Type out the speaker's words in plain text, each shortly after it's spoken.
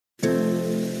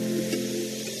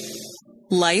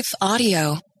Life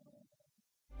Audio.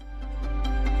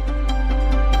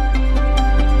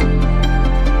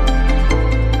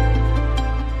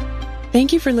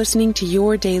 Thank you for listening to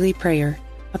Your Daily Prayer,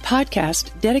 a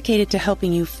podcast dedicated to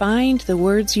helping you find the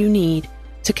words you need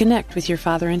to connect with your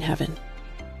Father in heaven.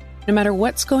 No matter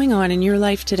what's going on in your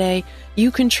life today,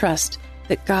 you can trust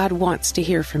that God wants to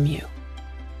hear from you.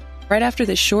 Right after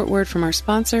this short word from our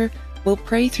sponsor, we'll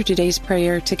pray through today's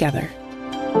prayer together.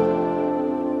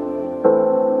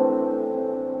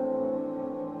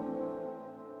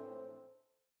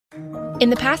 In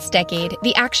the past decade,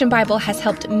 the Action Bible has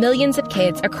helped millions of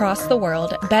kids across the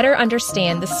world better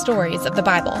understand the stories of the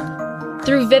Bible.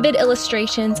 Through vivid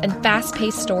illustrations and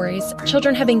fast-paced stories,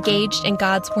 children have engaged in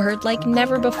God's Word like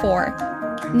never before.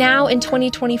 Now, in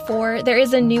 2024, there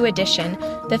is a new edition,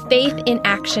 the Faith in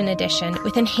Action Edition,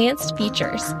 with enhanced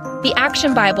features. The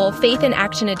Action Bible Faith in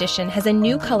Action Edition has a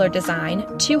new color design,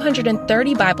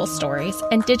 230 Bible stories,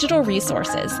 and digital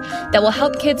resources that will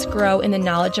help kids grow in the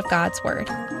knowledge of God's Word.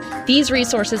 These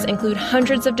resources include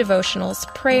hundreds of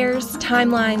devotionals, prayers,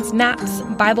 timelines, maps,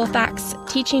 Bible facts,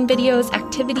 teaching videos,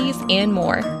 activities, and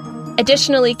more.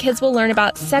 Additionally, kids will learn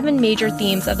about 7 major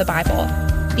themes of the Bible.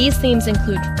 These themes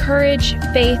include courage,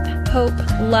 faith, hope,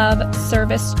 love,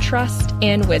 service, trust,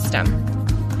 and wisdom.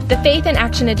 The Faith in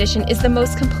Action Edition is the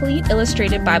most complete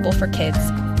illustrated Bible for kids.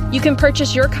 You can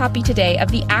purchase your copy today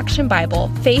of the Action Bible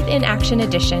Faith in Action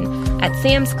Edition at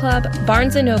Sam's Club,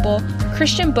 Barnes & Noble,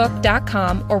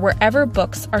 ChristianBook.com, or wherever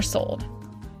books are sold.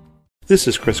 This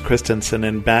is Chris Christensen,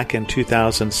 and back in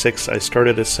 2006 I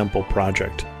started a simple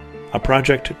project. A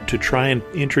project to try and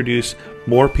introduce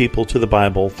more people to the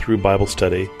Bible through Bible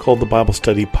study called the Bible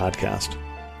Study Podcast.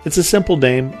 It's a simple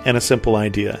name and a simple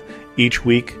idea. Each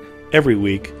week, every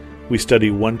week, we study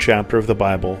one chapter of the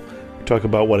Bible, talk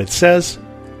about what it says,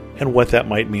 and what that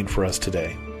might mean for us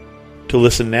today. To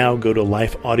listen now, go to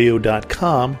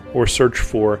lifeaudio.com or search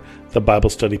for the Bible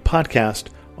Study Podcast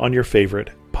on your favorite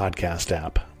podcast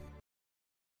app.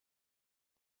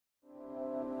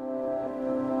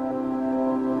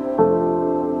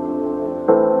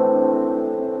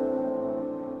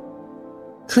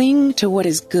 Cling to What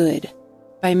is Good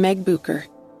by Meg Bucher,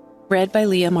 read by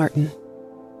Leah Martin.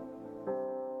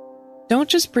 Don't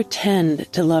just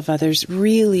pretend to love others,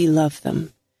 really love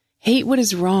them. Hate what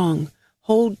is wrong,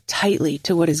 hold tightly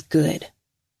to what is good.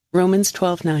 Romans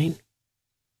 12:9.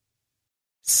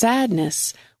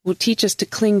 Sadness will teach us to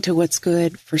cling to what's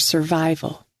good for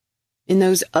survival. In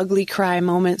those ugly cry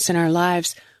moments in our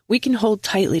lives, we can hold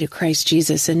tightly to Christ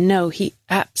Jesus and know He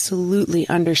absolutely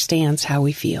understands how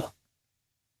we feel.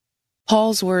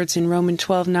 Paul's words in Romans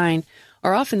 12:9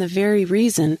 are often the very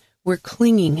reason we're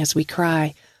clinging as we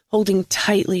cry, holding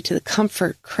tightly to the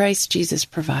comfort Christ Jesus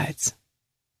provides.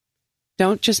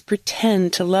 Don't just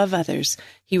pretend to love others,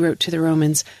 he wrote to the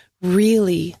Romans,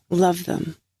 really love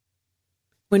them.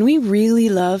 When we really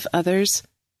love others,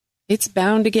 it's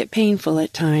bound to get painful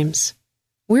at times.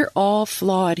 We're all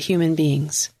flawed human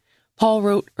beings. Paul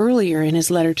wrote earlier in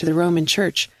his letter to the Roman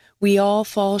church, we all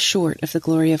fall short of the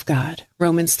glory of God.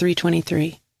 Romans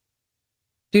 3:23.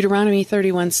 Deuteronomy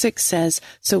 31:6 says,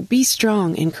 so be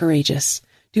strong and courageous.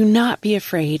 Do not be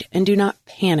afraid and do not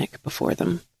panic before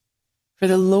them. For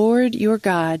the Lord your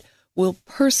God will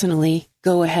personally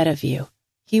go ahead of you.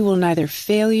 He will neither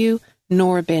fail you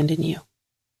nor abandon you.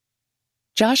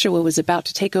 Joshua was about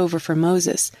to take over for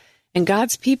Moses, and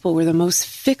God's people were the most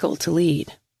fickle to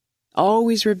lead,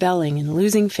 always rebelling and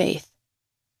losing faith.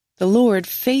 The Lord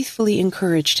faithfully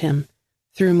encouraged him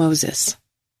through Moses.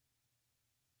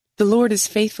 The Lord is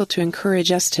faithful to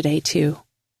encourage us today, too.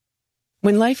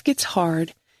 When life gets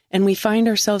hard and we find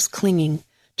ourselves clinging,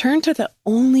 turn to the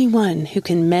only one who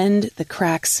can mend the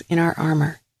cracks in our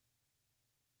armor.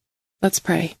 Let's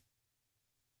pray.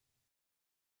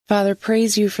 Father,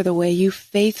 praise you for the way you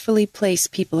faithfully place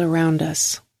people around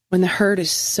us when the hurt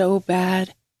is so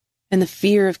bad and the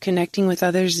fear of connecting with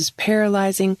others is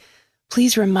paralyzing.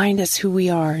 Please remind us who we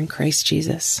are in Christ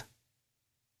Jesus.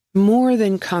 More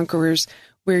than conquerors,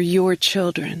 we're your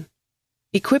children.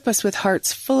 Equip us with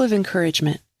hearts full of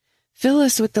encouragement. Fill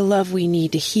us with the love we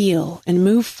need to heal and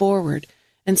move forward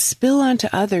and spill onto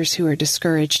others who are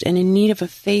discouraged and in need of a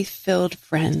faith-filled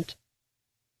friend.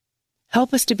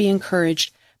 Help us to be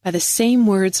encouraged by the same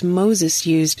words Moses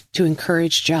used to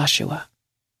encourage Joshua.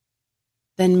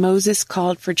 Then Moses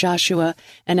called for Joshua,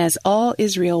 and as all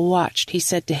Israel watched, he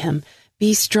said to him,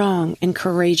 be strong and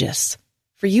courageous,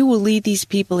 for you will lead these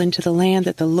people into the land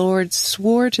that the Lord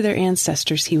swore to their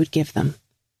ancestors he would give them.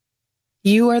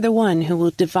 You are the one who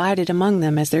will divide it among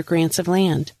them as their grants of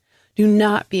land. Do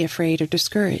not be afraid or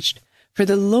discouraged, for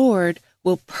the Lord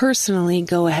will personally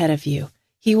go ahead of you.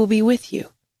 He will be with you.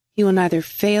 He will neither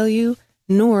fail you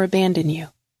nor abandon you.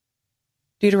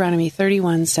 Deuteronomy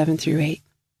 31, 7-8.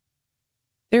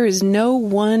 There is no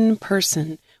one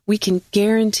person we can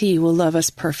guarantee will love us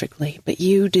perfectly, but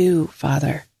you do,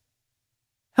 Father.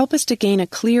 Help us to gain a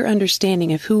clear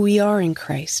understanding of who we are in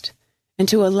Christ and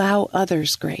to allow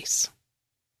others grace.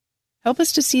 Help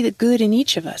us to see the good in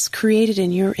each of us, created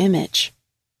in your image.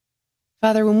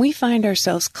 Father, when we find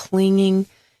ourselves clinging,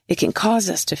 it can cause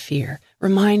us to fear.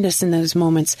 Remind us in those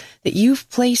moments that you've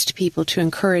placed people to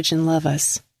encourage and love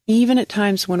us, even at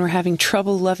times when we're having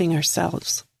trouble loving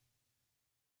ourselves.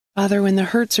 Father, when the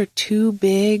hurts are too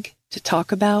big to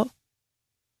talk about,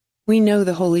 we know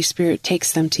the Holy Spirit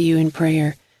takes them to you in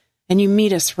prayer, and you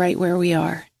meet us right where we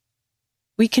are.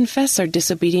 We confess our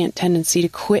disobedient tendency to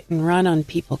quit and run on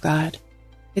people, God.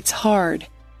 It's hard,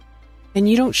 and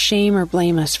you don't shame or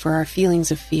blame us for our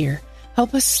feelings of fear.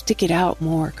 Help us stick it out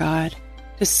more, God,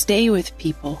 to stay with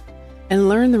people and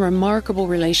learn the remarkable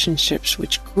relationships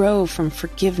which grow from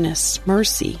forgiveness,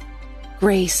 mercy,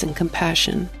 grace, and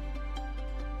compassion.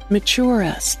 Mature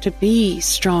us to be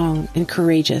strong and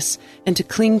courageous and to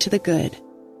cling to the good.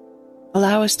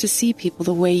 Allow us to see people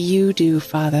the way you do,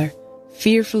 Father,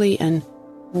 fearfully and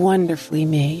wonderfully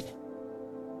made.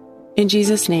 In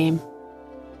Jesus' name,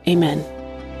 amen.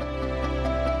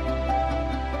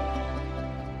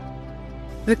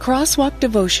 The Crosswalk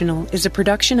Devotional is a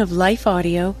production of Life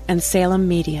Audio and Salem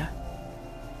Media.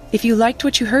 If you liked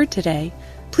what you heard today,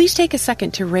 please take a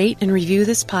second to rate and review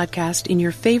this podcast in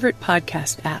your favorite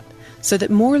podcast app so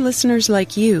that more listeners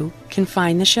like you can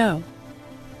find the show.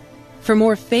 For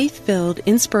more faith-filled,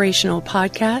 inspirational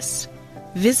podcasts,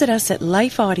 visit us at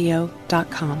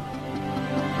lifeaudio.com.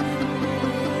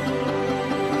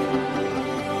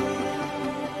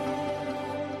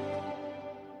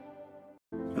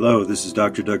 Hello, this is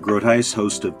Dr. Doug Groothuis,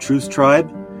 host of Truth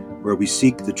Tribe, where we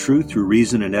seek the truth through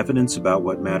reason and evidence about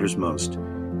what matters most.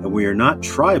 And we are not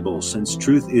tribal, since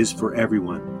truth is for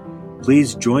everyone.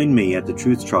 Please join me at the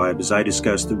Truth Tribe as I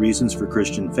discuss the reasons for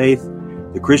Christian faith,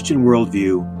 the Christian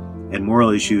worldview, and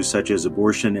moral issues such as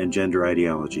abortion and gender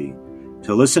ideology.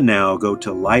 To listen now, go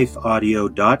to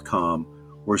lifeaudio.com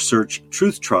or search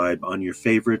Truth Tribe on your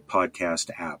favorite podcast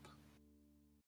app.